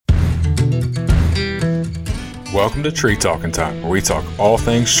Welcome to Tree Talking Time, where we talk all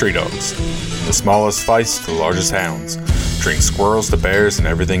things tree dogs. From the smallest feists to the largest hounds, treating squirrels to bears and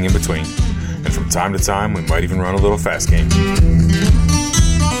everything in between. And from time to time, we might even run a little fast game.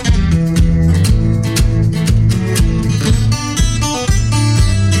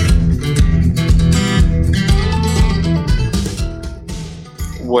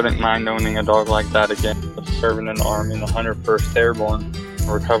 Wouldn't mind owning a dog like that again. Serving in the Army in the 101st Airborne,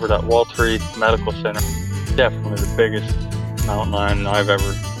 recovered at Walter Reed Medical Center. Definitely the biggest mountain lion I've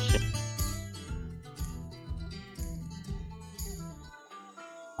ever seen.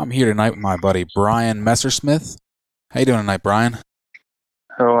 I'm here tonight with my buddy Brian Messersmith. How you doing tonight, Brian?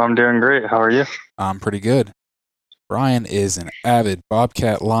 Oh, I'm doing great. How are you? I'm pretty good. Brian is an avid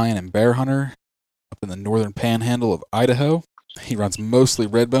bobcat, lion, and bear hunter up in the northern panhandle of Idaho. He runs mostly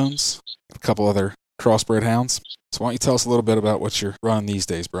red bones, a couple other crossbred hounds. So why don't you tell us a little bit about what you're running these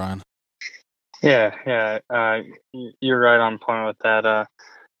days, Brian? Yeah. You're right on point with that.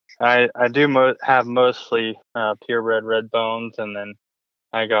 I do have mostly purebred red bones, and then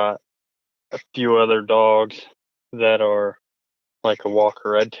I got a few other dogs that are like a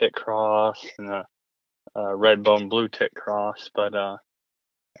Walker red tit cross and a red bone blue tit cross. But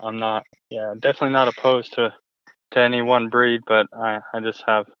I'm not, definitely not opposed to any one breed, but I just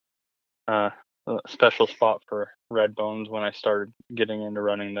have a special spot for red bones when I started getting into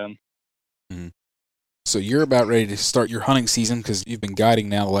running them. Mm-hmm. So you're about ready to start your hunting season because you've been guiding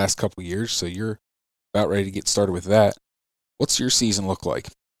now the last couple of years, so you're about ready to get started with that. What's your season look like?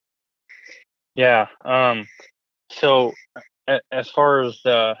 Yeah. So as far as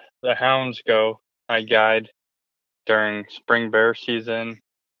the hounds go, I guide during spring bear season,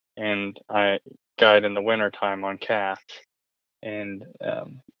 and I guide in the wintertime on cats. And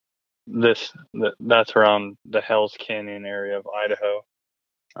that's around the Hells Canyon area of Idaho,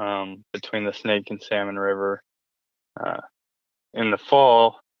 between the Snake and Salmon River. In the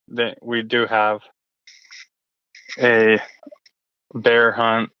fall, we do have a bear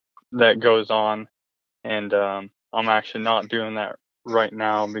hunt that goes on, and I'm actually not doing that right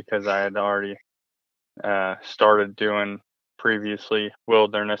now because I had already started doing previously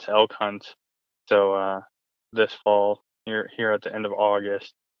wilderness elk hunts. So this fall, here at the end of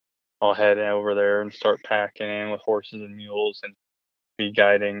August, I'll head over there and start packing in with horses and mules and be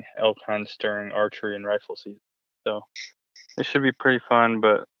guiding elk hunts during archery and rifle season. So it should be pretty fun,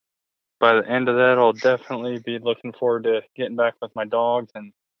 but by the end of that, I'll definitely be looking forward to getting back with my dogs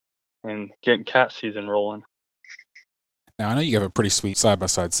and getting cat season rolling. Now, I know you have a pretty sweet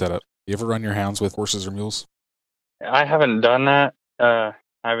side-by-side setup. You ever run your hounds with horses or mules? I haven't done that. I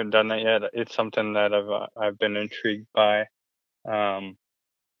haven't done that yet. It's something that I've been intrigued by.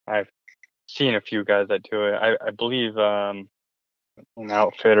 I've seen a few guys that do it. I believe an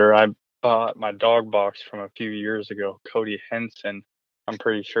outfitter I bought my dog box from a few years ago, Cody Henson. I'm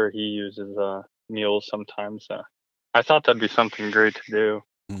pretty sure he uses mules sometimes. I thought that'd be something great to do.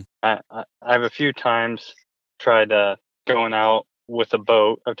 I've a few times tried going out with a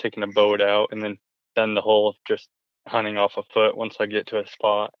boat. I've taken a boat out and then done the whole just hunting off a foot once I get to a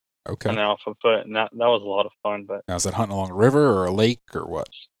spot. Okay. And then off a foot, and that was a lot of fun. But now, is that hunting along a river or a lake or what?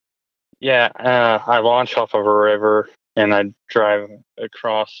 Yeah, I launch off of a river and I drive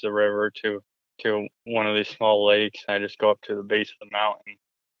across the river to one of these small lakes. I just go up to the base of the mountain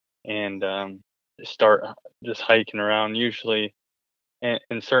and start just hiking around. Usually,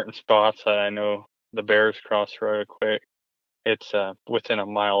 in certain spots that I know the bears cross really quick, it's within a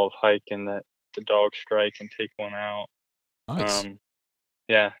mile of hiking that the dogs strike and take one out. Nice.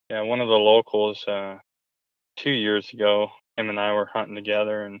 Yeah. One of the locals 2 years ago, him and I were hunting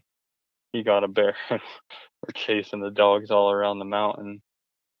together, and he got a bear. We're chasing the dogs all around the mountain.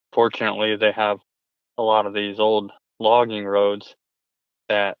 Fortunately, they have a lot of these old logging roads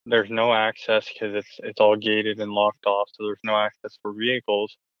that there's no access because it's all gated and locked off, so there's no access for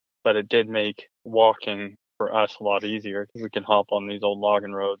vehicles. But it did make walking for us a lot easier because we can hop on these old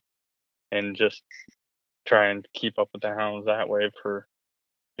logging roads and just try and keep up with the hounds that way for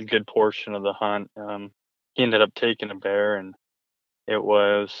a good portion of the hunt. He ended up taking a bear, and it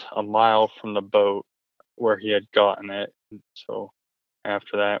was a mile from the boat where he had gotten it. So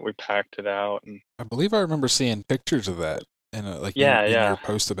after that, we packed it out. And I believe I remember seeing pictures of that in your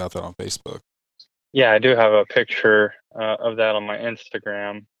post about that on Facebook. Yeah, I do have a picture of that on my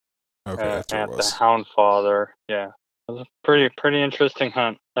Instagram. Okay, that's at the Hound Father. Yeah, it was a pretty interesting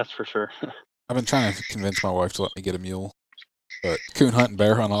hunt, that's for sure. I've been trying to convince my wife to let me get a mule, but coon hunt and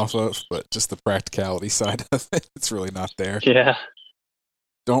bear hunt off of, but just the practicality side of it, it's really not there. Yeah.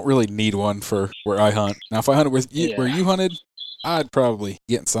 Don't really need one for where I hunt. Now, if I hunted with you, where you hunted, I'd probably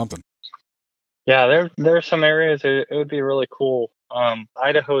get something. Yeah, there's some areas it would be really cool.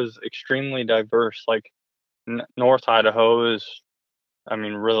 Idaho is extremely diverse. Like North Idaho is, I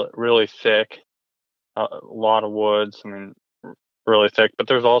mean, really thick. A lot of woods. I mean, really thick. But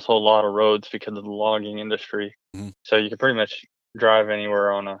there's also a lot of roads because of the logging industry. Mm-hmm. So you can pretty much drive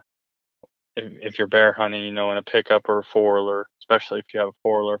anywhere on if you're bear hunting, in a pickup or a four-wheeler, especially if you have a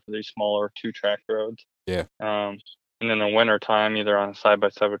four-wheeler for these smaller two-track roads. Yeah. And in the winter time, either on a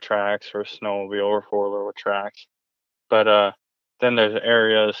side-by-side with tracks or a snowmobile or four-wheeler with tracks. But then there's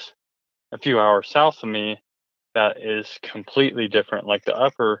areas a few hours south of me that is completely different. Like the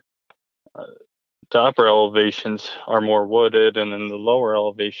upper elevations are more wooded, and then the lower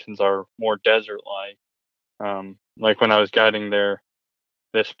elevations are more desert-like. Like when I was guiding there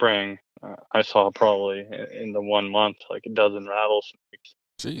this spring, I saw probably in the 1 month like a dozen rattlesnakes.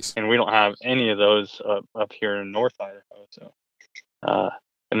 Jeez. And we don't have any of those up here in North Idaho. So,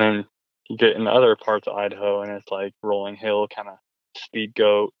 and then you get in other parts of Idaho, and it's like rolling hill, kind of speed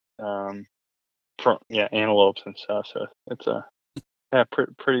goat, antelopes and stuff. So it's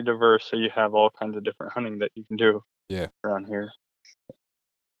pretty diverse. So you have all kinds of different hunting that you can do. Yeah. Around here.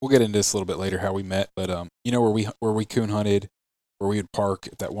 We'll get into this a little bit later how we met, but where we coon hunted, where we would park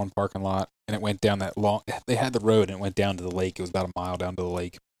at that one parking lot, and it went down that long. They had the road and it went down to the lake. It was about a mile down to the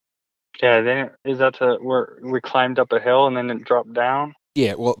lake. Yeah, then is that where we climbed up a hill and then it dropped down?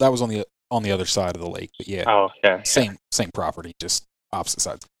 Yeah, well, that was on the other side of the lake, but yeah. Oh, yeah. Same property, just opposite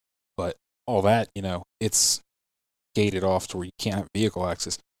sides. But all that, it's gated off to where you can't have vehicle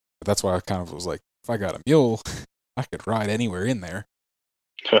access. But that's why I kind of was like, if I got a mule, I could ride anywhere in there.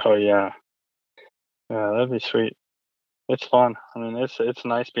 Oh yeah. Yeah, that'd be sweet. It's fun. I mean, it's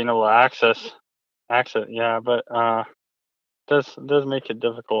nice being able to access it. Yeah, but does make it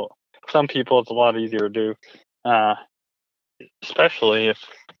difficult. Some people it's a lot easier to do, especially if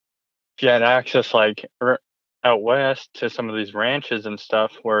you had access like out west to some of these ranches and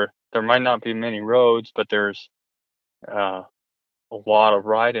stuff where there might not be many roads, but there's a lot of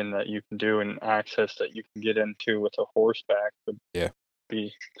riding that you can do and access that you can get into with a horseback would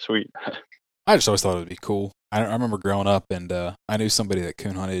be sweet. I just always thought it would be cool. I remember growing up, and I knew somebody that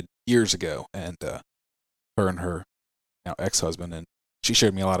coon hunted years ago, and her and her ex-husband, and she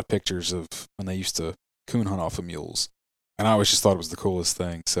showed me a lot of pictures of when they used to coon hunt off of mules, and I always just thought it was the coolest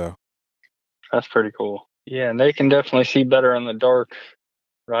thing. So that's pretty cool. Yeah, and they can definitely see better in the dark,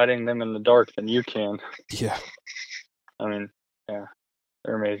 riding them in the dark than you can. Yeah. I mean, yeah,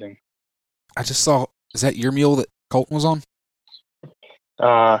 they're amazing. I just saw. Is that your mule that Colton was on?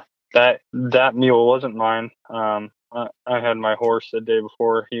 That mule wasn't mine. I had my horse the day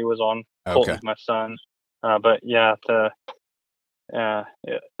before he was on. Okay. Colton's my son. But yeah,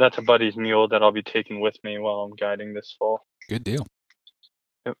 that's a buddy's mule that I'll be taking with me while I'm guiding this fall. Good deal.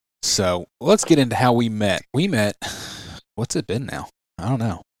 Yep. So let's get into how we met. We met. What's it been now? I don't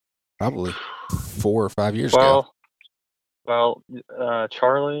know. Probably 4 or 5 years ago. Well,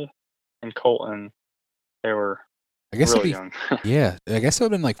 Charlie and Colton, they were really young. Yeah, I guess it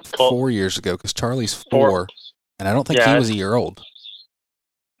would have been like 4 years ago because Charlie's 4, and I don't think he was a year old.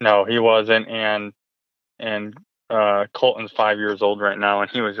 No, he wasn't, and Colton's 5 years old right now,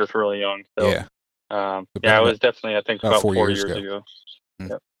 and he was just really young. So, yeah. It was definitely, I think, about 4 years ago. Mm.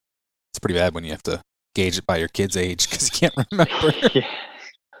 Yep. It's pretty bad when you have to gauge it by your kid's age because you can't remember.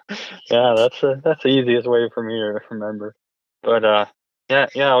 Yeah, that's the easiest way for me to remember. But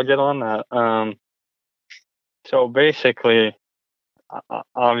I'll get on that. So basically,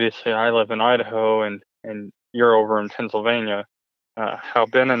 obviously, I live in Idaho, and you're over in Pennsylvania. How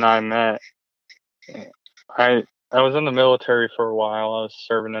Ben and I met, I was in the military for a while. I was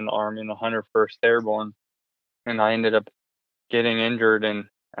serving in the Army in the 101st Airborne, and I ended up getting injured in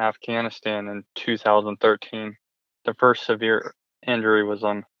Afghanistan in 2013. The first severe injury was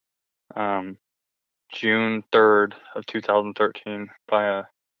on June 3rd of 2013 by a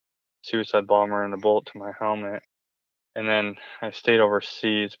suicide bomber and a bullet to my helmet. And then I stayed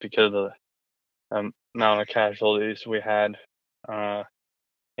overseas because of the amount of casualties we had.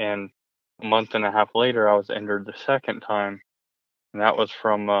 And a month and a half later, I was injured the second time. And that was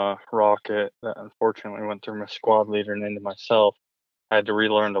from a rocket that unfortunately went through my squad leader and into myself. I had to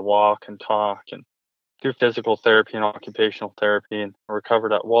relearn to walk and talk and do physical therapy and occupational therapy, and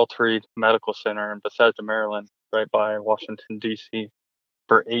recovered at Walter Reed Medical Center in Bethesda, Maryland, right by Washington, D.C.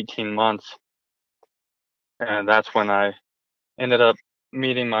 for 18 months. And that's when I ended up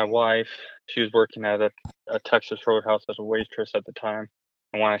meeting my wife. She was working at a Texas Roadhouse as a waitress at the time.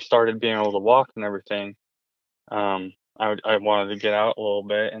 And when I started being able to walk and everything, I wanted to get out a little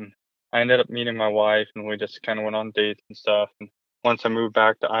bit. And I ended up meeting my wife, and we just kind of went on dates and stuff. And once I moved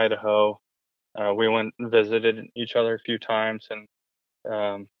back to Idaho, we went and visited each other a few times,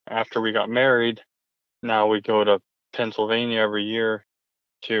 and after we got married, now we go to Pennsylvania every year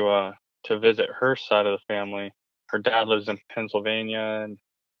to visit her side of the family. Her dad lives in Pennsylvania, and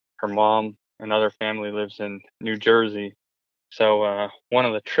her mom and other family lives in New Jersey. So one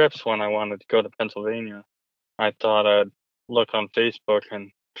of the trips when I wanted to go to Pennsylvania, I thought I'd look on Facebook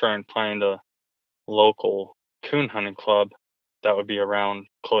and try and find a local coon hunting club that would be around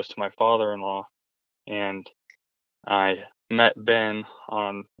close to my father-in-law. And I met Ben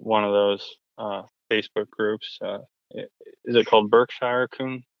on one of those Facebook groups. Is it called Berkshire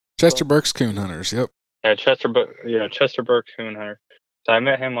Coon? Chester Burke's Coon Hunters. Yep. Yeah, Chester Burke Coon Hunter. So I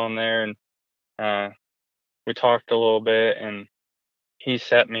met him on there, and we talked a little bit, and he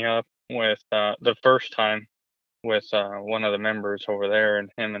set me up with the first time with one of the members over there, and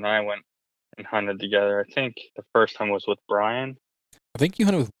him and I went and hunted together. I think the first time was with Brian. I think you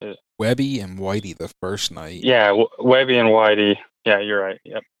hunted with Webby and Whitey the first night. Yeah, Webby and Whitey. Yeah, you're right.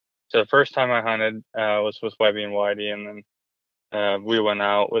 Yep. So the first time I hunted was with Webby and Whitey, and then we went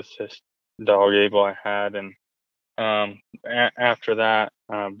out with this dog Abel I had, and after that,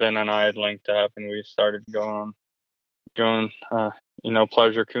 Ben and I had linked up, and we started going,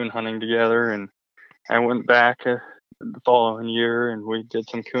 pleasure coon hunting together. And I went back the following year, and we did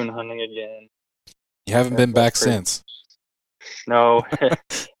some coon hunting again. You haven't been back since. No,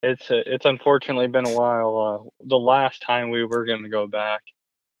 it's unfortunately been a while. The last time we were going to go back,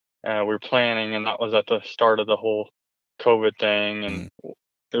 we were planning, and that was at the start of the whole COVID thing,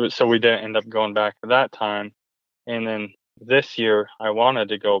 and so we didn't end up going back at that time. And then this year, I wanted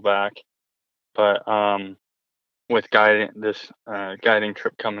to go back, but with guiding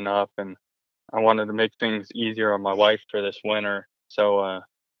trip coming up, and I wanted to make things easier on my wife for this winter. So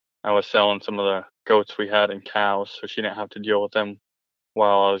I was selling some of the goats we had and cows, so she didn't have to deal with them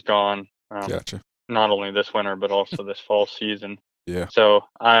while I was gone. Gotcha. Not only this winter, but also this fall season. Yeah. So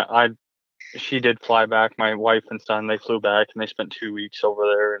she did fly back. My wife and son, they flew back, and they spent 2 weeks over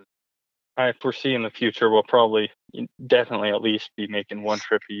there. And I foresee in the future we'll probably definitely at least be making one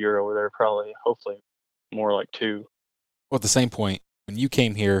trip a year over there. Probably, hopefully, more like 2. Well, at the same point, when you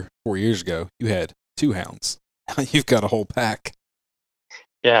came here 4 years ago, you had 2 hounds. You've got a whole pack.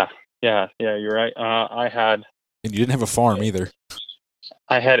 Yeah, you're right. And you didn't have a farm either.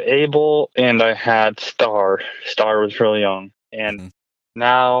 I had Abel and I had Star. Star was really young. And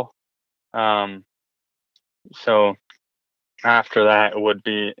now, so after that, it would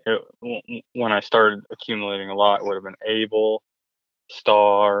be, when I started accumulating a lot, it would have been Abel,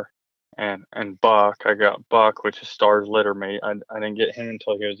 Star, and Buck. I got Buck, which is Star's litter mate. I didn't get him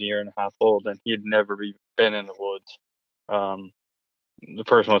until he was a year and a half old, and he had never been in the woods. The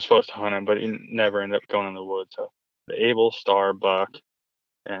person was supposed to hunt him, but he never ended up going in the woods. So the Abel, Star, Buck,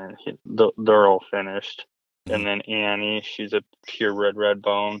 and they're all finished. And then Annie, she's a pure red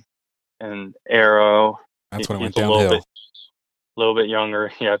bone. And Arrow, that's when it went downhill. A little bit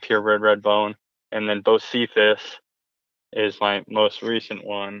younger, yeah, pure red bone. And then Bocephus is my most recent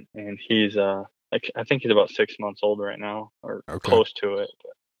one, and he's I think he's about 6 months old right now, or close to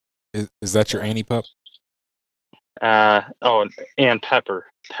it. Is that your Annie pup? And Pepper.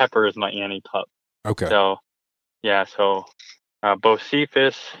 Pepper is my Annie pup. Okay. So, yeah,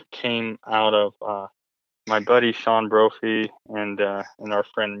 Bocephus came out of my buddy Sean Brophy and our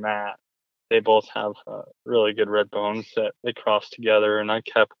friend Matt. They both have really good red bones that they crossed together, and I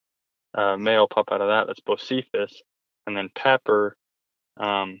kept a male pup out of that. That's Bocephus. And then Pepper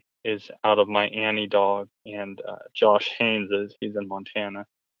is out of my Annie dog, and Josh Haynes he's in Montana,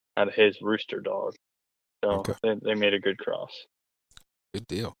 out of his rooster dog. So they made a good cross. Good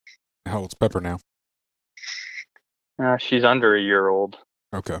deal. How old's Pepper now? She's under a year old.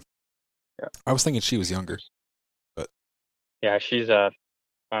 Okay. Yeah. I was thinking she was younger, but yeah, she's 10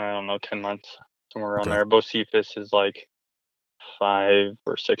 months, somewhere around there. Bocephus is like 5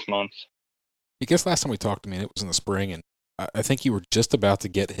 or 6 months. I guess last time we talked to me, it was in the spring, and I think you were just about to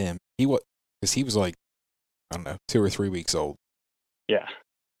get him. Because he was like, I don't know, 2 or 3 weeks old. Yeah.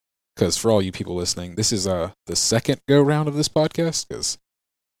 Because for all you people listening, this is the second go-round of this podcast, because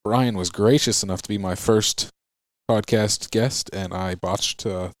Brian was gracious enough to be my first podcast guest, and I botched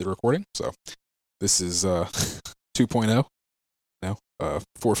the recording. So this is 2.0 now, 4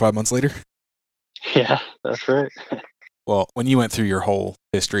 or 5 months later. Yeah, that's right. Well, when you went through your whole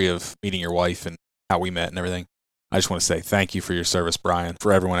history of meeting your wife and how we met and everything, I just want to say thank you for your service, Brian.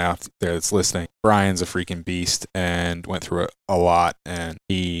 For everyone out there that's listening, Brian's a freaking beast and went through a lot, and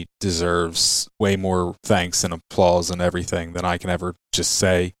he deserves way more thanks and applause and everything than I can ever just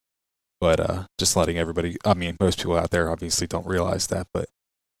say. But just letting everybody, I mean, most people out there obviously don't realize that, but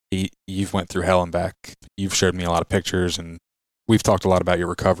you've went through hell and back. You've showed me a lot of pictures, and we've talked a lot about your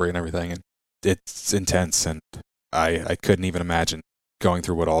recovery and everything, and it's intense, and I couldn't even imagine going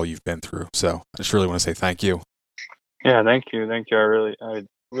through what all you've been through. So I just really want to say thank you. Yeah, thank you. I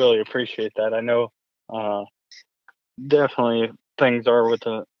really appreciate that. I know, definitely things are with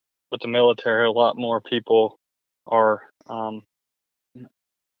the military. A lot more people are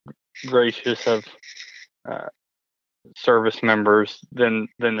gracious of service members than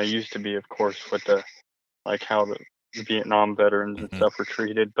they used to be, of course, with how the Vietnam veterans and stuff were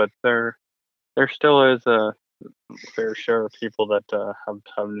treated. But there still is a fair share of people that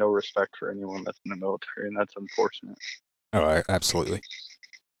have no respect for anyone that's in the military, and that's unfortunate. Oh, absolutely.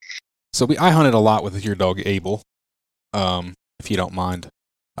 So I hunted a lot with your dog Abel. If you don't mind,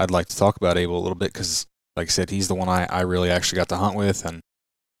 I'd like to talk about Abel a little bit because, like I said, he's the one I really actually got to hunt with, and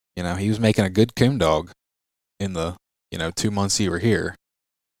he was making a good coon dog in the 2 months you were here.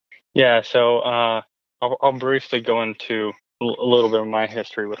 Yeah, so I'll briefly go into a little bit of my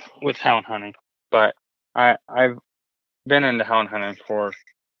history with hound hunting, but I've been into hound hunting for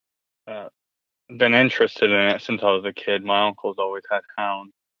been interested in it since I was a kid. My uncle's always had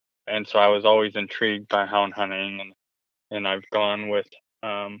hounds, and so I was always intrigued by hound hunting, and I've gone with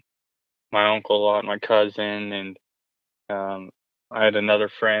my uncle a lot, my cousin, and I had another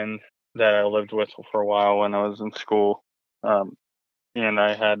friend that I lived with for a while when I was in school, and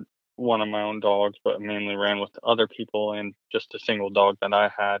I had one of my own dogs, but mainly ran with other people and just a single dog that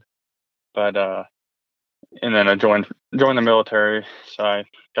I had. But and then I joined the military, so I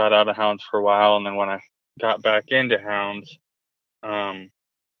got out of hounds for a while, and then when I got back into hounds,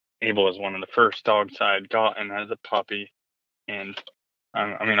 Abel was one of the first dogs I had gotten as a puppy, and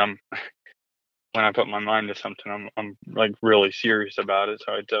I'm when I put my mind to something, I'm like really serious about it.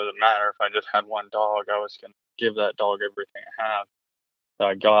 So it doesn't matter if I just had one dog, I was gonna give that dog everything I have. So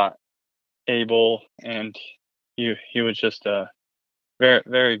I got Abel, and he was just a very,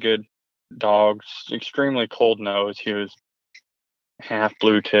 very good dog, extremely cold nose. He was half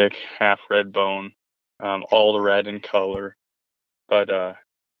blue tick, half red bone, all the red in color, but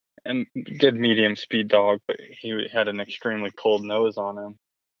and good medium speed dog, but he had an extremely cold nose on him.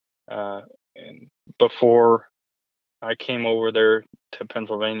 And before I came over there to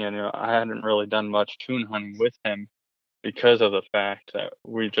Pennsylvania, I hadn't really done much coon hunting with him because of the fact that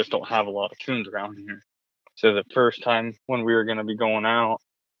we just don't have a lot of coons around here. So the first time when we were going to be going out,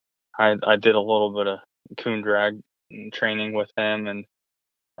 I did a little bit of coon drag training with him, and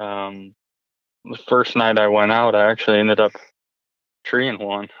the first night I went out, I actually ended up treeing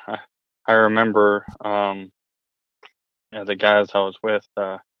one. I remember the guys I was with,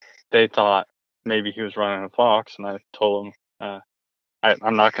 they thought maybe he was running a fox, and I told them,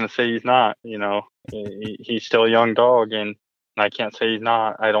 I'm not going to say he's not. He's still a young dog, and I can't say he's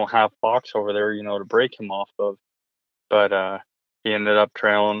not. I don't have fox over there, to break him off of. But he ended up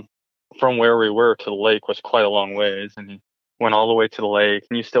trailing from where we were to the lake was quite a long ways, and he went all the way to the lake,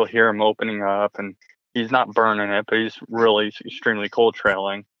 and you still hear him opening up, and he's not burning it, but he's really extremely cold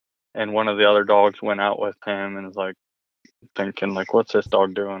trailing. And one of the other dogs went out with him and was like thinking like, what's this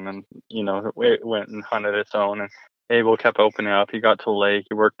dog doing? And it went and hunted its own, and Abel kept opening up. He got to the lake,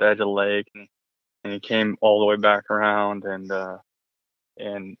 he worked the edge of the lake, and he came all the way back around,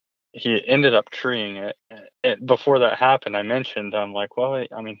 and he ended up treeing it. Before that happened, I mentioned, I'm like, well,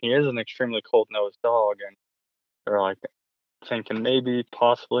 I mean, he is an extremely cold-nosed dog, and they're like thinking maybe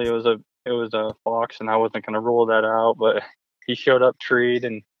possibly it was a fox, and I wasn't going to rule that out. But he showed up treed,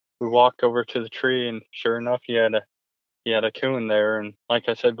 and we walked over to the tree, and sure enough, he had a coon there. And like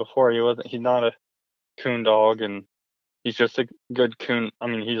I said before, he's not a coon dog, and he's just a good coon. I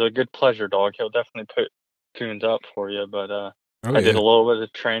mean, he's a good pleasure dog. He'll definitely put coons up for you. But I did a little bit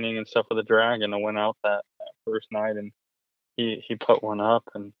of training and stuff with the dragon. I went out that first night, and he put one up,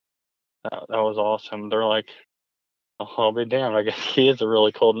 and that was awesome. They're like, oh, I'll be damned. I guess he is a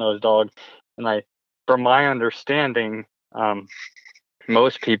really cold-nosed dog. And from my understanding,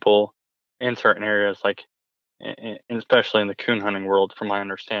 most people in certain areas, like, and especially in the coon hunting world, from my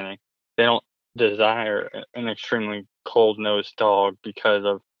understanding, they don't desire an extremely cold-nosed dog because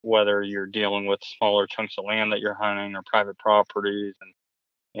of whether you're dealing with smaller chunks of land that you're hunting or private properties,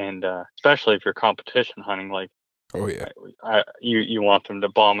 and especially if you're competition hunting, like, oh yeah, you want them to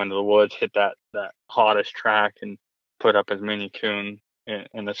bomb into the woods, hit that hottest track, and put up as many coon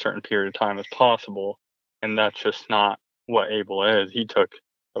in a certain period of time as possible. And that's just not what Abel is. He took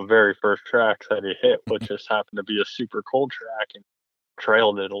the very first track that he hit, which just happened to be a super cold track, and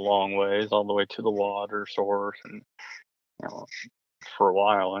trailed it a long ways all the way to the water source, and for a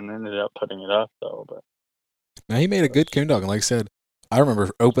while, and ended up putting it up though. But now he made a good coon dog, and like I said, I remember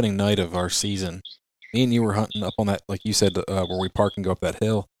opening night of our season. Me and you were hunting up on that, like you said, where we park and go up that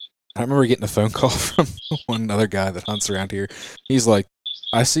hill. I remember getting a phone call from one other guy that hunts around here. He's like,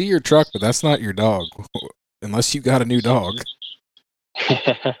 "I see your truck, but that's not your dog, unless you got a new dog."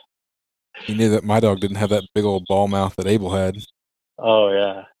 He knew that my dog didn't have that big old ball mouth that Abel had. Oh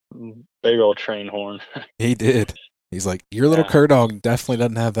yeah, big old train horn. He did. He's like, "Your little cur dog definitely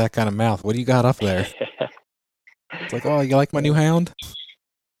doesn't have that kind of mouth. What do you got up there?" It's like, "Oh, you like my new hound?"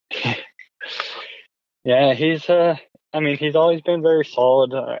 Yeah, he's he's always been very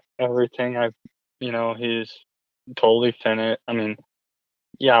solid. Everything he's totally finished. I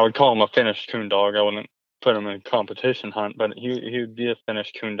would call him a finished coon dog. I wouldn't put him in a competition hunt, but he would be a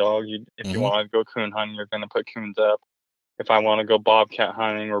finished coon dog. If you want to go coon hunting, you're going to put coons up. If I want to go bobcat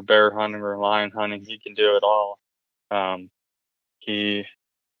hunting or bear hunting or lion hunting, he can do it all. He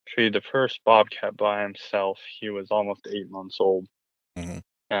treated the first bobcat by himself. He was almost 8 months old. Mm-hmm.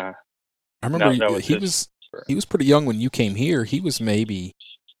 Yeah, I remember he was pretty young when you came here. He was maybe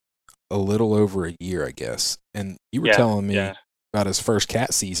a little over a year, I guess. And you were telling me about his first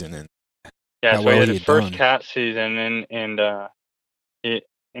cat season and so he had his first cat season, and I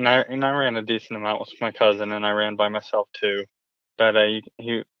ran a decent amount with my cousin, and I ran by myself too. But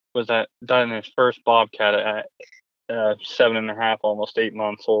he was done his first bobcat at 7.5, almost 8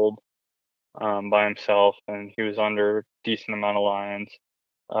 months old, by himself, and he was under a decent amount of lions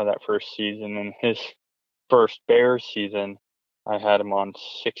that first season. And his first bear season, I had him on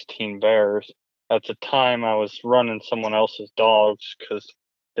 16 bears. At the time, I was running someone else's dogs because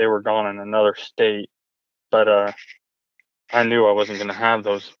they were gone in another state, but I knew I wasn't going to have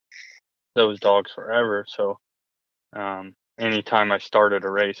those dogs forever. So anytime I started a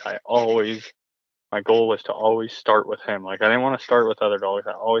race, my goal was to always start with him. Like, I didn't want to start with other dogs.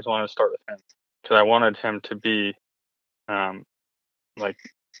 I always wanted to start with him because I wanted him to be like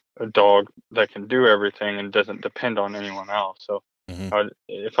a dog that can do everything and doesn't depend on anyone else. So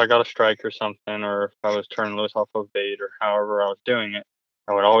if I got a strike or something, or if I was turning loose off of bait, or however I was doing it,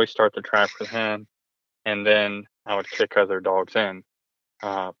 I would always start the track with him, and then I would kick other dogs in.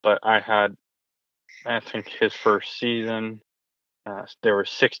 But I think his first season, there were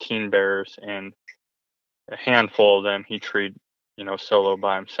 16 bears, and a handful of them he treated, solo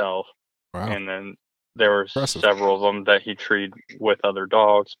by himself. Wow. And then there were several of them that he treated with other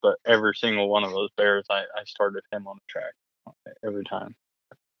dogs, but every single one of those bears, I started him on the track every time.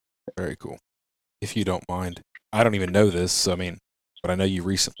 Very cool. If you don't mind, I don't even know this. But I know you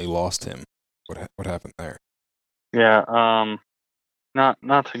recently lost him. What happened there? Yeah. Not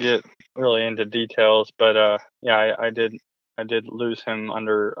to get really into details, but I did lose him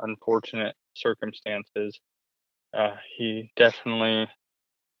under unfortunate circumstances. He definitely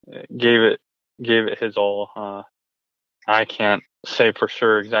gave it his all. I can't say for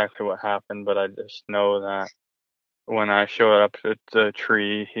sure exactly what happened, but I just know that when I showed up at the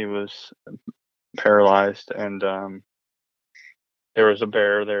tree, he was paralyzed, and there was a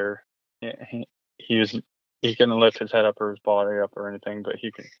bear there. He couldn't lift his head up or his body up or anything, but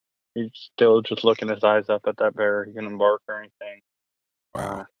he's still just looking his eyes up at that bear. He couldn't bark or anything.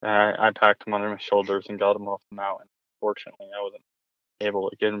 Wow. I packed him under my shoulders and got him off the mountain. Fortunately, I wasn't able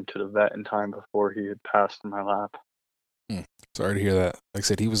to get him to the vet in time before he had passed in my lap. Sorry to hear that. Like I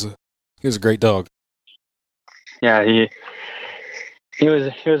said, he was a great dog. Yeah, he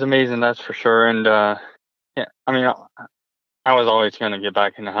was amazing, that's for sure. And I was always going to get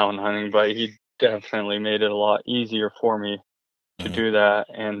back into hound hunting, but he definitely made it a lot easier for me to do that.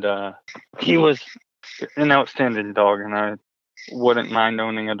 And he was an outstanding dog, and I wouldn't mind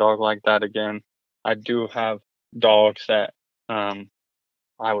owning a dog like that again. I do have dogs that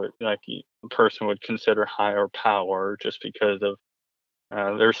I would a person would consider higher power just because of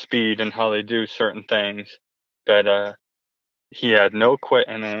their speed and how they do certain things. But he had no quit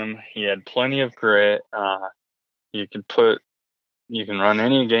in him. He had plenty of grit. You can run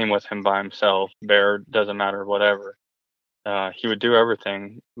any game with him by himself. Bear, doesn't matter, whatever. He would do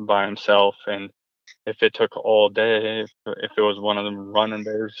everything by himself, and if it took all day, if it was one of them running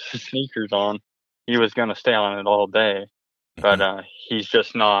bears sneakers on, he was going to stay on it all day. But he's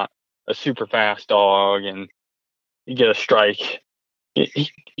just not a super fast dog, and you get a strike.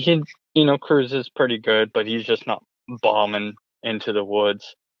 He cruises pretty good, but he's just not bombing into the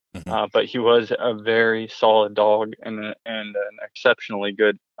woods. But he was a very solid dog and an exceptionally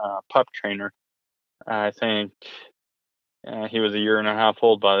good pup trainer. I think he was 1.5 years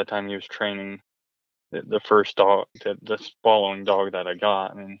old by the time he was training the first dog, the following dog that I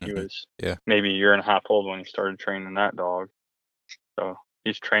got. He was maybe 1.5 years old when he started training that dog. So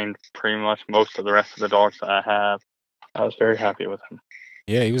he's trained pretty much most of the rest of the dogs that I have. I was very happy with him.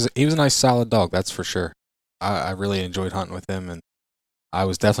 Yeah, he was a nice solid dog, that's for sure. I really enjoyed hunting with him, and I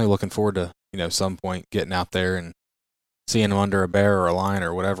was definitely looking forward to, some point getting out there and seeing him under a bear or a lion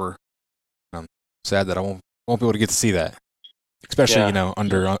or whatever. I'm sad that I won't be able to get to see that, especially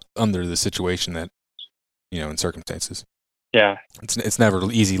under the situation that in circumstances. Yeah, it's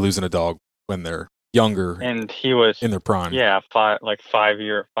never easy losing a dog when they're younger and he was in their prime. Yeah, 5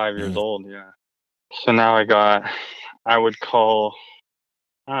 years old. Yeah. So now I would call.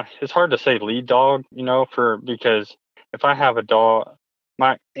 It's hard to say lead dog, because if I have a dog,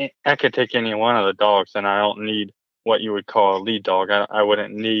 I could take any one of the dogs, and I don't need what you would call a lead dog. I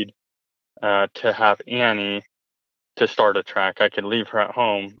wouldn't need to have Annie to start a track. I could leave her at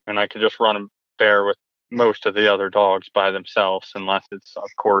home, and I could just run a bear with most of the other dogs by themselves, unless it's, of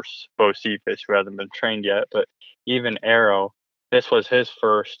course, Bocephus, who hasn't been trained yet. But even Arrow, this was his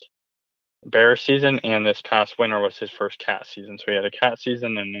first bear season, and this past winter was his first cat season. So he had a cat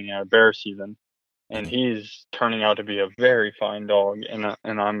season and then he had a bear season, and he's turning out to be a very fine dog. And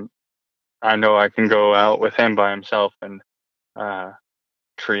I know I can go out with him by himself and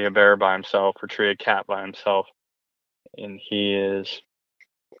tree a bear by himself or tree a cat by himself. And he's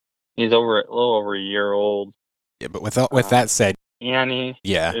a little over a year old. Yeah, but with that said, Annie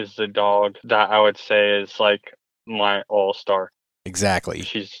is the dog that I would say is like my all-star. Exactly.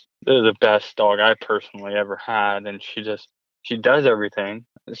 She's the best dog I personally ever had, and she does everything.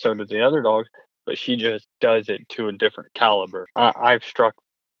 So does the other dogs, but she just does it to a different caliber. I've struck,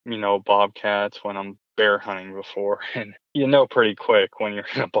 bobcats when I'm bear hunting before, and pretty quick when you're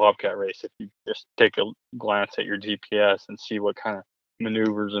in a bobcat race if you just take a glance at your GPS and see what kind of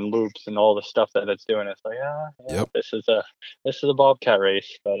maneuvers and loops and all the stuff that it's doing. It's like, yep. this is a bobcat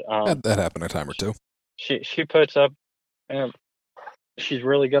race. But that happened a time or two. She puts up. She's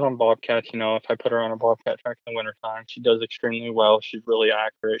really good on bobcats. If I put her on a bobcat track in the wintertime, she does extremely well. She's really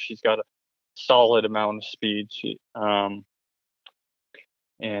accurate. She's got a solid amount of speed. She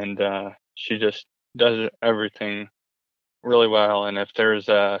just does everything really well. And if there's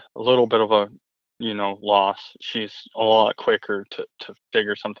a little bit of a loss, she's a lot quicker to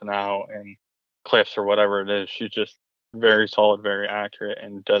figure something out, and cliffs or whatever it is. She's just very solid, very accurate,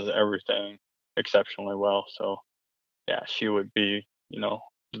 and does everything exceptionally well. So yeah, she would be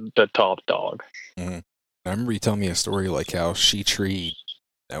the top dog. Mm-hmm. I remember you telling me a story like how she treed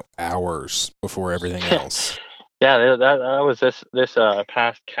hours before everything else. Yeah, that was this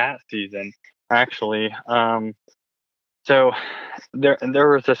past cat season actually. So there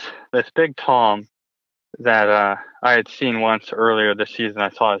was this big tom that I had seen once earlier this season. I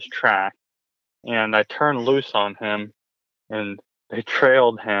saw his track, and I turned loose on him, and they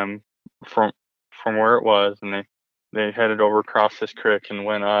trailed him from where it was, and they headed over across this creek and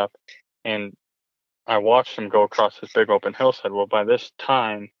went up, and I watched them go across this big open hillside. Well, by this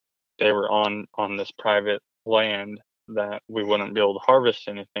time, they were on this private land that we wouldn't be able to harvest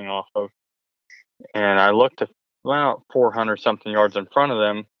anything off of. And I looked at about 400 something yards in front of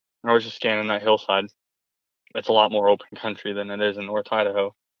them. I was just scanning that hillside. It's a lot more open country than it is in North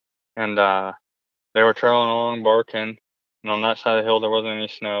Idaho. And they were trailing along, barking. And on that side of the hill, there wasn't any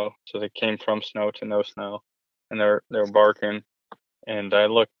snow. So they came from snow to no snow. And they were barking. And I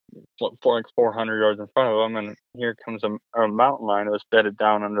looked for like 400 yards in front of them, and here comes a mountain lion. It was bedded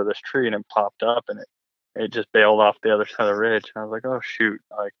down under this tree, and it popped up, and it just bailed off the other side of the ridge. And I was like, oh shoot!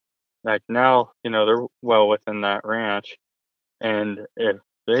 Like now, they're well within that ranch, and if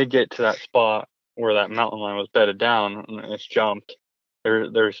they get to that spot where that mountain lion was bedded down and it's jumped,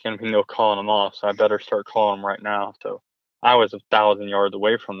 there's going to be no calling them off. So I better start calling them right now. So I was 1,000 yards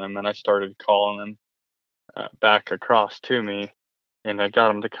away from them, and I started calling them back across to me. And I got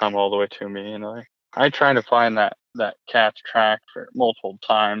them to come all the way to me. And I tried to find that cat's track for multiple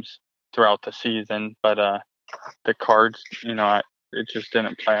times throughout the season, but the cards, it just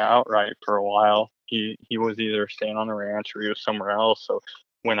didn't play out right for a while. He was either staying on the ranch or he was somewhere else. So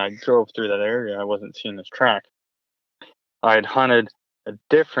when I drove through that area, I wasn't seeing his track. I had hunted a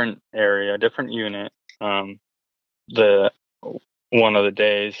different area, a different unit, the one of the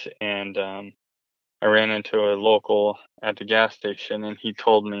days, and I ran into a local at the gas station, and he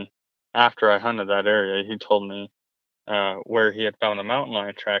told me, after I hunted that area, he told me where he had found a mountain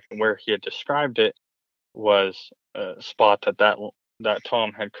lion track, and where he had described it was a spot that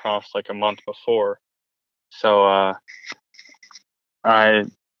tom had crossed like a month before. So I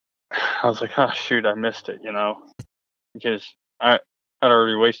was like, oh shoot, I missed it, because I had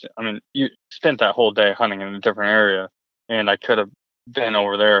already wasted. I mean, you spent that whole day hunting in a different area, and I could have been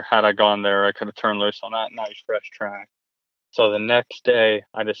over there. Had I gone there, I could have turned loose on that nice fresh track. So the next day,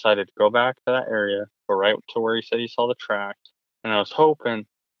 I decided to go back to that area go right to where he said he saw the track. And I was hoping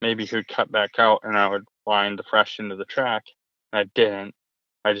maybe he would cut back out and I would find the fresh into the track. And I didn't.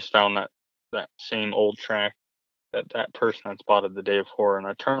 I just found that same old track that person had spotted the day before, and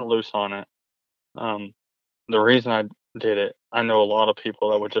I turned loose on it. The reason I did it, I know a lot of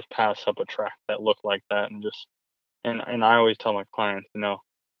people that would just pass up a track that looked like that and I always tell my clients,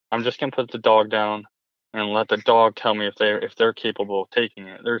 I'm just gonna put the dog down and let the dog tell me if they're capable of taking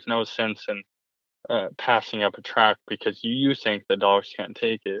it. There's no sense in passing up a track because you think the dogs can't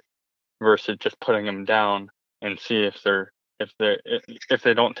take it versus just putting them down and see if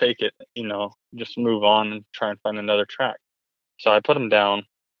they don't take it, just move on and try and find another track. So I put them down,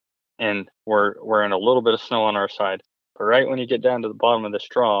 and we're in a little bit of snow on our side. But right when you get down to the bottom of this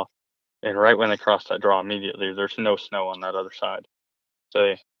draw, and right when they cross that draw immediately, there's no snow on that other side.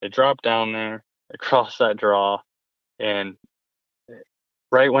 So they drop down there, they cross that draw, and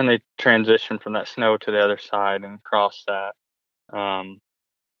right when they transition from that snow to the other side and cross that,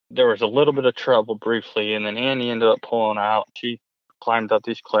 there was a little bit of trouble briefly, and then Annie ended up pulling out. She climbed up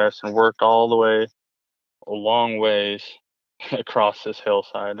these cliffs and worked all the way, a long ways across this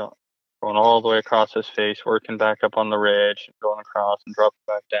hillside, going all the way across his face, working back up on the ridge, going across and dropping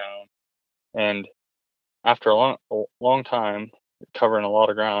back down. And after a long time, covering a lot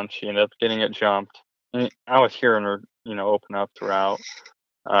of ground, she ended up getting it jumped. And I was hearing her, open up throughout,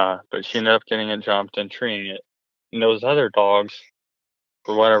 but she ended up getting it jumped and treeing it. And those other dogs,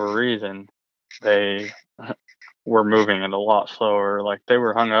 for whatever reason, they were moving it a lot slower. Like they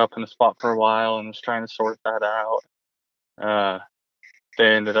were hung up in a spot for a while and was trying to sort that out. They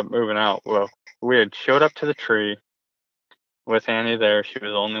ended up moving out. Well, we had showed up to the tree with Annie there. She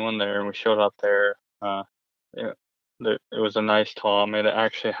was the only one there, and we showed up there. It was a nice tom. It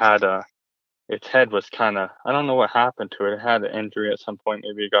actually had its head was kind of, I don't know what happened to it. It had an injury at some point.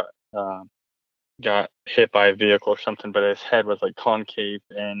 Maybe it got hit by a vehicle or something, but its head was like concave,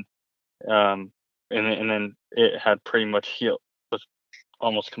 and then it had pretty much healed, was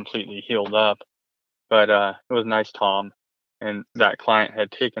almost completely healed up. But it was a nice tom, and that client had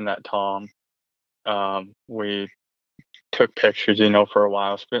taken that tom. We took pictures, for a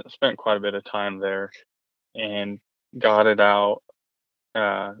while. Spent quite a bit of time there, and got it out,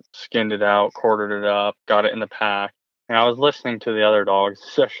 skinned it out, quartered it up, got it in the pack. And I was listening to the other dogs,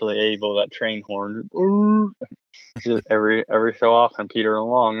 especially Abel, that train horn. Just every so often, Peter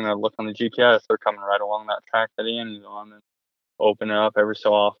along, and I'd look on the GPS. They're coming right along that track that Annie's on, and open it up every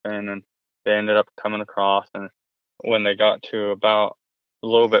so often. And they ended up coming across. And when they got to about a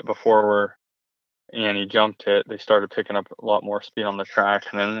little bit before where Annie jumped it, they started picking up a lot more speed on the track,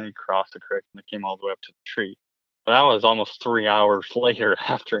 and then they crossed the creek and they came all the way up to the tree. But that was almost 3 hours later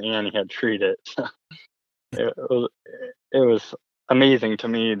after Annie had treed it. It was amazing to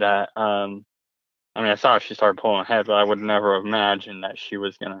me that I saw she started pulling ahead, but I would never have imagined that she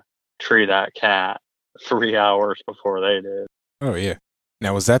was gonna tree that cat 3 hours before they did. Oh yeah.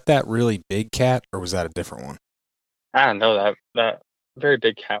 Now was that really big cat, or was that a different one? I don't know, that very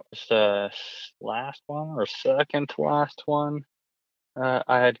big cat was the last one or second to last one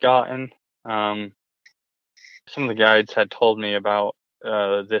I had gotten. Some of the guides had told me about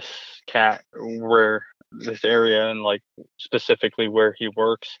this cat, where this area, and like specifically where he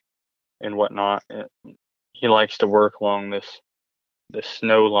works and whatnot. He likes to work along this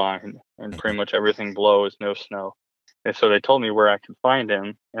snow line, and pretty much everything below is no snow. And so they told me where I could find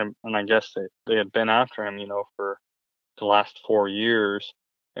him, and I guess they had been after him, for the last 4 years.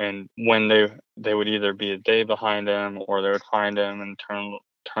 And when they would either be a day behind him, or they would find him and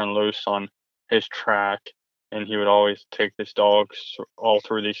turn loose on his track. And he would always take these dogs all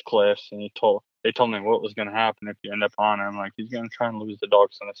through these cliffs. And they told me what was going to happen if you end up on him. Like, he's going to try and lose the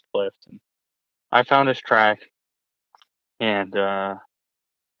dogs on this cliff. And I found his track, and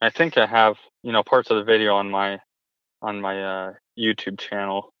I think I have parts of the video on my YouTube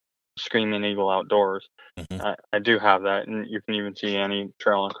channel, Screaming Eagle Outdoors. Mm-hmm. I do have that, and you can even see Annie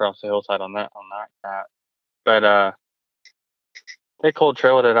trailing across the hillside on that cat. But they cold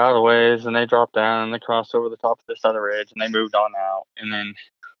trailed it out of the ways, and they dropped down, and they crossed over the top of this other ridge, and they moved on out. And then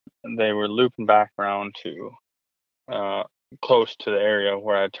they were looping back around to close to the area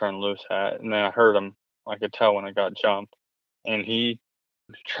where I turned loose at. And then I heard him. I could tell when I got jumped. And he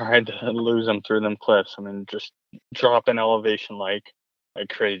tried to lose them through them cliffs. Just dropping elevation like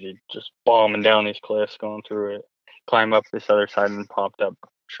crazy. Just bombing down these cliffs, going through it. Climb up this other side and popped up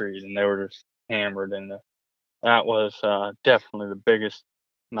trees. And they were just hammered in that was definitely the biggest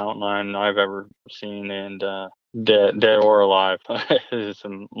mountain lion I've ever seen, and dead or alive. It's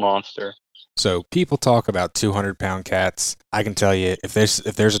a monster. So people talk about 200-pound cats. I can tell you, if there's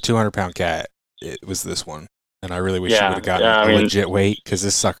a 200-pound cat, it was this one. And I really wish you Yeah, would have gotten yeah, I a mean, legit weight because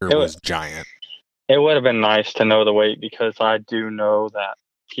this sucker It wa- was giant. it would have been nice to know the weight because I do know that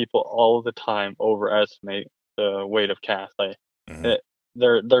people all the time overestimate the weight of cats. Like Mhm.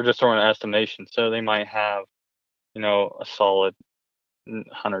 they're just throwing an estimation, so they might have a solid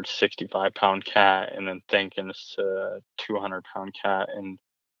 165-pound cat, and then thinking it's a 200-pound cat, and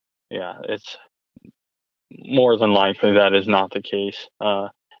yeah, it's more than likely that is not the case.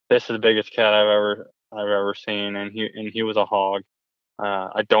 This is the biggest cat I've ever seen, and he was a hog.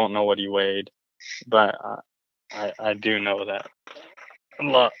 I don't know what he weighed, but I do know that a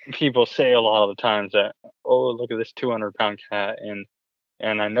lot people say a lot of the times that, oh, look at this 200-pound cat, and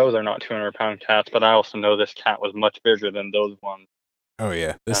I know they're not 200-pound cats, but I also know this cat was much bigger than those ones. Oh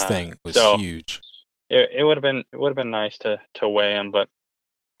yeah, this thing was So huge. it would have been nice to weigh him, but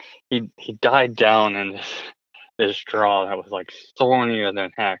he died down in this draw that was like thornier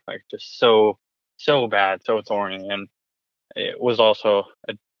than heck, like just so bad, so thorny, and it was also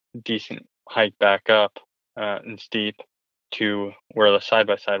a decent hike back up and steep to where the side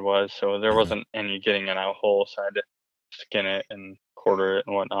by side was, so there Mhm. wasn't any getting it out whole, so I had to skin it and quarter it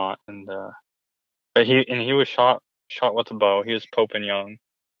and whatnot, and but he was shot with a bow. He was Pope and Young.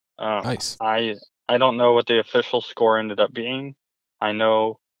 Nice. I don't know what the official score ended up being. I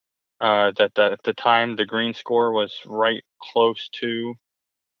know that at the time the green score was right close to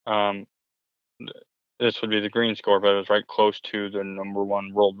um, this would be the green score, but it was right close to the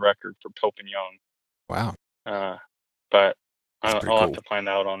 #1 world record for Pope and Young. Wow. But That's pretty I'll cool. have to find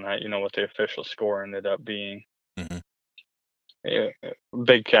out on that. What the official score ended up being. hmm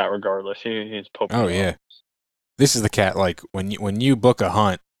Big cat, regardless. He's Pope. Oh and Young. yeah. This is the cat like when you book a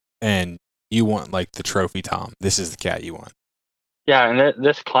hunt and you want like the trophy tom. This is the cat you want. Yeah, and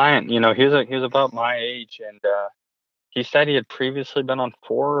this client, he's about my age, and he said he had previously been on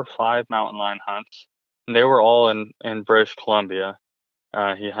 4 or 5 mountain lion hunts. And they were all in British Columbia.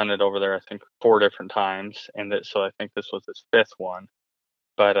 He hunted over there, I think, 4 different times, and so I think this was his 5th one.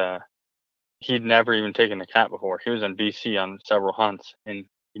 But he'd never even taken a cat before. He was in BC on several hunts, and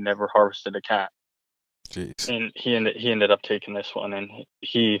he never harvested a cat. Jeez. And he ended up taking this one, and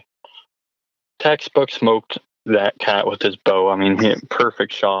he textbook smoked that cat with his bow. I mean, he had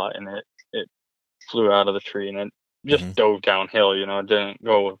perfect shot, and it flew out of the tree, and it just dove downhill. It didn't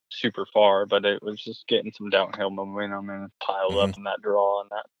go super far, but it was just getting some downhill momentum and piled up in that draw, and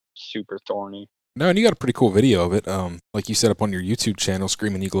that super thorny. No, and you got a pretty cool video of it. Like you set up on your YouTube channel,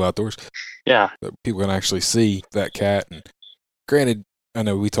 Screaming Eagle Outdoors. Yeah. So people can actually see that cat. And granted, I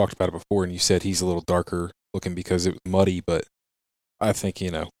know we talked about it before, and you said he's a little darker looking because it was muddy, but I think,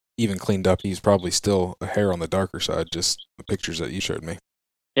 even cleaned up, he's probably still a hair on the darker side, just the pictures that you showed me.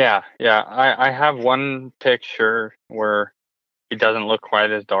 Yeah. I have one picture where he doesn't look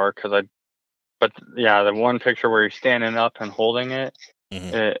quite as dark but yeah, the one picture where he's standing up and holding it,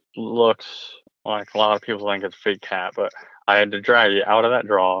 it looks like a lot of people think it's a fake cat, but I had to drag it out of that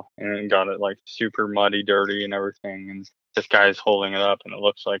draw and got it like super muddy, dirty, and everything. And this guy's holding it up, and it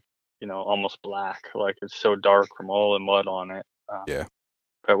looks like almost black, like it's so dark from all the mud on it. Yeah.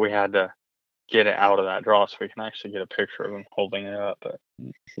 But we had to get it out of that draw so we can actually get a picture of him holding it up. But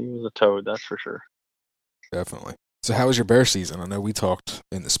he was a toad, that's for sure. Definitely. So how was your bear season? I know we talked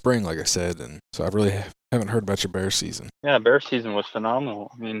in the spring, like I said, and so I really haven't heard about your bear season. Yeah, bear season was phenomenal.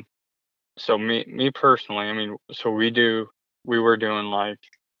 I mean, so me personally, I mean, so we were doing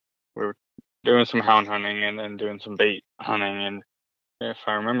some hound hunting and then doing some bait hunting, and if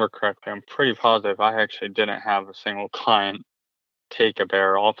I remember correctly, I'm pretty positive I actually didn't have a single client take a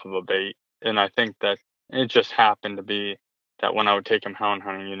bear off of a bait, and I think that it just happened to be that when I would take them hound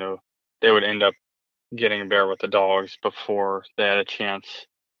hunting, they would end up getting a bear with the dogs before they had a chance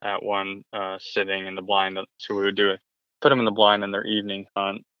at one sitting in the blind. So we would put them in the blind in their evening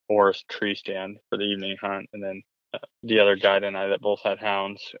hunt or a tree stand for the evening hunt, and then the other guide and I that both had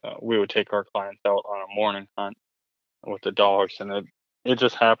hounds, we would take our clients out on a morning hunt with the dogs, and it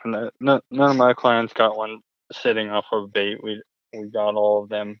just happened that none of my clients got one sitting off of bait. We got all of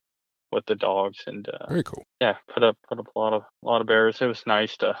them with the dogs, and very cool. Yeah, put up a lot of bears. It was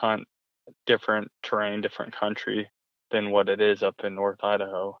nice to hunt different terrain, different country than what it is up in North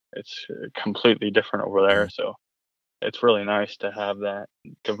Idaho. It's completely different over there, so it's really nice to have that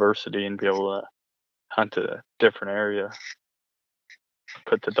diversity and be able to hunt a different area.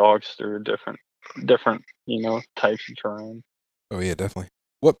 Put the dogs through different types of terrain. Oh yeah, definitely.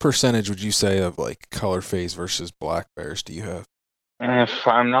 What percentage would you say of like color phase versus black bears do you have? If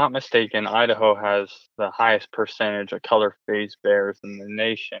I'm not mistaken, Idaho has the highest percentage of color phase bears in the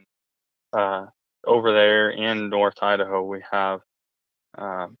nation. Over there in North Idaho, we have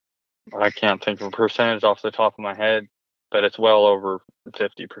I can't think of a percentage off the top of my head, but it's well over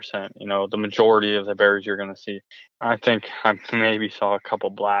 50%. You know, the majority of the bears you're going to see. I think I maybe saw a couple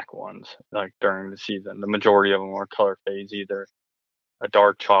black ones like during the season. The majority of them are color phase, either a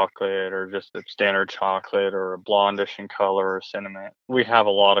dark chocolate or just a standard chocolate or a blondish in color or cinnamon. We have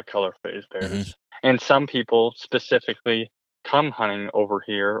a lot of color phase bears. Mm-hmm. And some people specifically come hunting over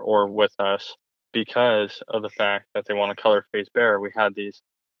here or with us because of the fact that they want a color phase bear. We had these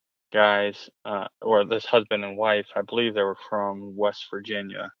guys, or this husband and wife, I believe they were from West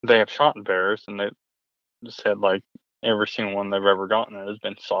Virginia. They have shot bears, and they said like every single one they've ever gotten has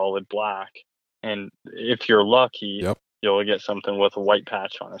been solid black. And if you're lucky, Yep. you'll get something with a white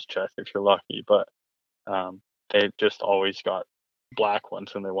patch on his chest if you're lucky. But they just always got black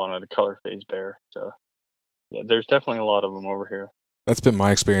ones when they wanted a color phase bear. So yeah, there's definitely a lot of them over here. That's been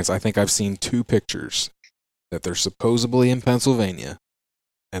my experience. I think I've seen 2 pictures that they're supposedly in Pennsylvania,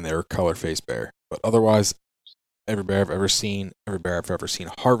 and they're color phase bear. But otherwise, every bear I've ever seen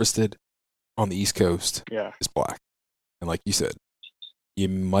harvested on the East Coast is black. And like you said, you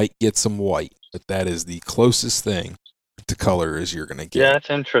might get some white, but that is the closest thing to color as you're going to get. Yeah, that's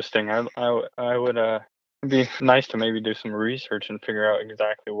interesting. I would it'd be nice to maybe do some research and figure out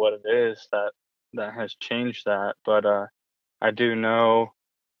exactly what it is that has changed that. But I do know,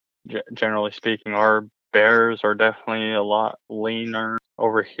 generally speaking, our bears are definitely a lot leaner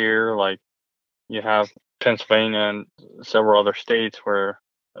over here. Like you have Pennsylvania and several other states where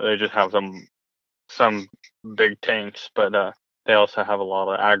they just have some big tanks, but they also have a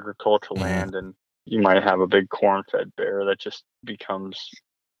lot of agricultural land, and you might have a big corn-fed bear that just becomes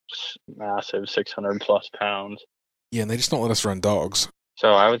massive, 600 plus pounds. Yeah, and they just don't let us run dogs.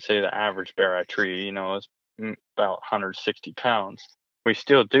 So I would say the average bear I treat, is about 160 pounds. We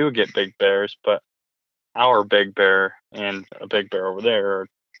still do get big bears, but our big bear and a big bear over there are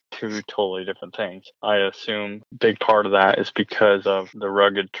 2 totally different things. I assume a big part of that is because of the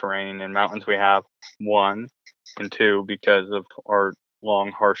rugged terrain and mountains we have, 1, and 2, because of our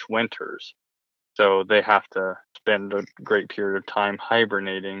long, harsh winters. So they have to spend a great period of time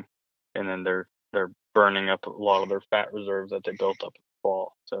hibernating, and then they're burning up a lot of their fat reserves that they built up in the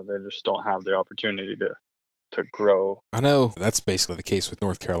fall. So they just don't have the opportunity to grow. I know that's basically the case with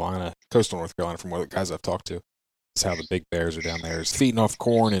North Carolina, coastal North Carolina, from what the guys I've talked to. Is how the big bears are down there, is feeding off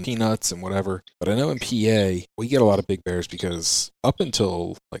corn and peanuts and whatever. But I know in PA, we get a lot of big bears because up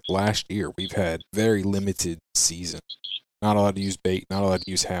until like last year, we've had very limited season. Not allowed to use bait, not allowed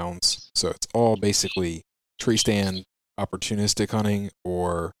to use hounds. So it's all basically tree stand, opportunistic hunting,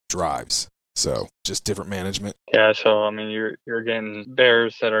 or drives. So just different management. Yeah, so I mean, you're getting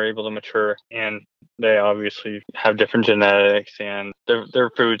bears that are able to mature, and they obviously have different genetics and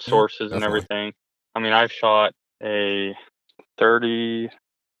their food sources and everything. I mean, I've shot a 30, I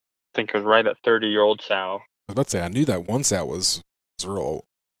think it was right at 30-year-old sow. I was about to say, I knew that one sow was real old.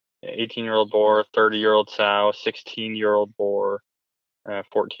 18-year-old boar, 30-year-old sow, 16-year-old boar,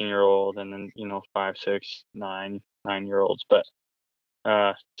 14-year-old, and then 5, 6, 9-year-olds. But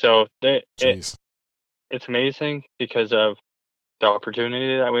so it's amazing because of the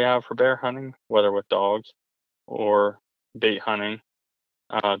opportunity that we have for bear hunting, whether with dogs or bait hunting,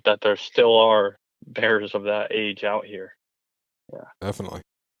 that there still are bears of that age out here. Yeah, definitely.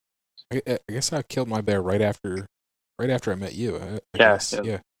 I guess I killed my bear right after I met you. I guess.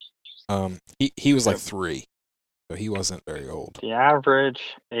 Yeah. He was like 3, so he wasn't very old. The average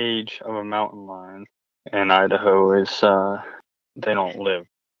age of a mountain lion in Idaho is they don't live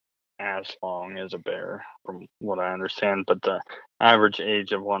as long as a bear, from what I understand. But the average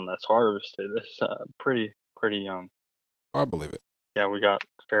age of one that's harvested is pretty young. I believe it. Yeah, we got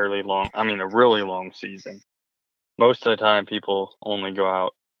fairly long. I mean, a really long season. Most of the time, people only go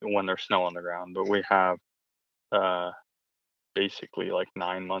out when there's snow on the ground, but we have basically like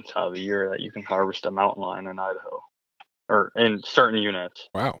 9 months out of the year that you can harvest a mountain lion in Idaho, or in certain units.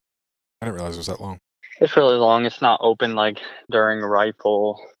 Wow, I didn't realize it was that long. It's really long. It's not open like during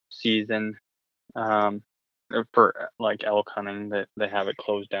rifle season. For like elk hunting, that they have it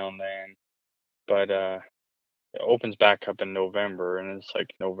closed down then, but it opens back up in November, and it's like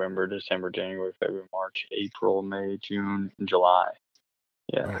November, December, January, February, March, April, May, June, and July.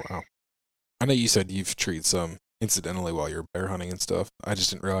 Yeah. Oh wow. I know you said you've treated some incidentally while you're bear hunting and stuff. I just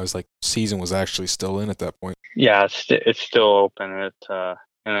didn't realize like season was actually still in at that point. Yeah, it's still open. And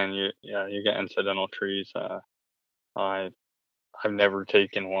then you get incidental trees. I've never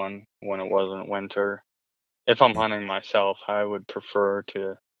taken one when it wasn't winter. If I'm hunting myself, I would prefer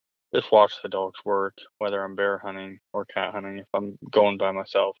to just watch the dogs work, whether I'm bear hunting or cat hunting. If I'm going by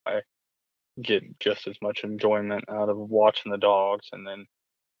myself, I get just as much enjoyment out of watching the dogs, and then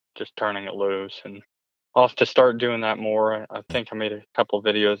just turning it loose. And I'll have to start doing that more. I think I made a couple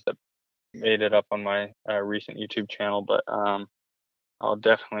videos that made it up on my recent YouTube channel, but I'll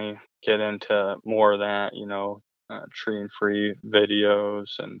definitely get into more of that, tree and free videos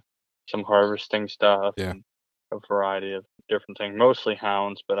and some harvesting stuff. Yeah. And a variety of different things, mostly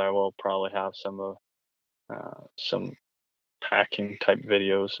hounds, but I will probably have some packing type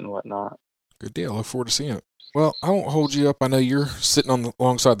videos and whatnot. Good deal. I look forward to seeing it. Well, I won't hold you up. I know you're sitting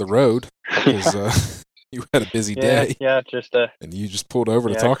alongside the road because you had a busy day. Yeah, just and you just pulled over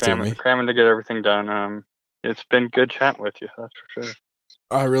to talk to me. Cramming to get everything done. It's been good chatting with you, that's for sure.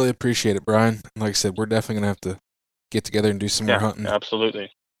 I really appreciate it, Brian. Like I said, we're definitely going to have to get together and do some more hunting.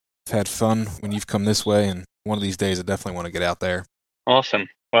 Absolutely. I've had fun when you've come this way, and one of these days I definitely want to get out there. Awesome.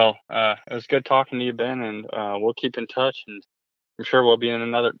 Well, it was good talking to you, Ben, and we'll keep in touch, and I'm sure we'll be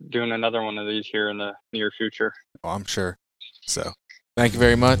doing another one of these here in the near future. Oh, I'm sure. So, thank you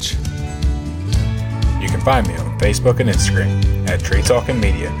very much. You can find me on Facebook and Instagram at Tree Talking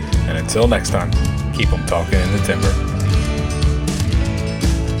Media, and until next time, keep 'em talking in the timber.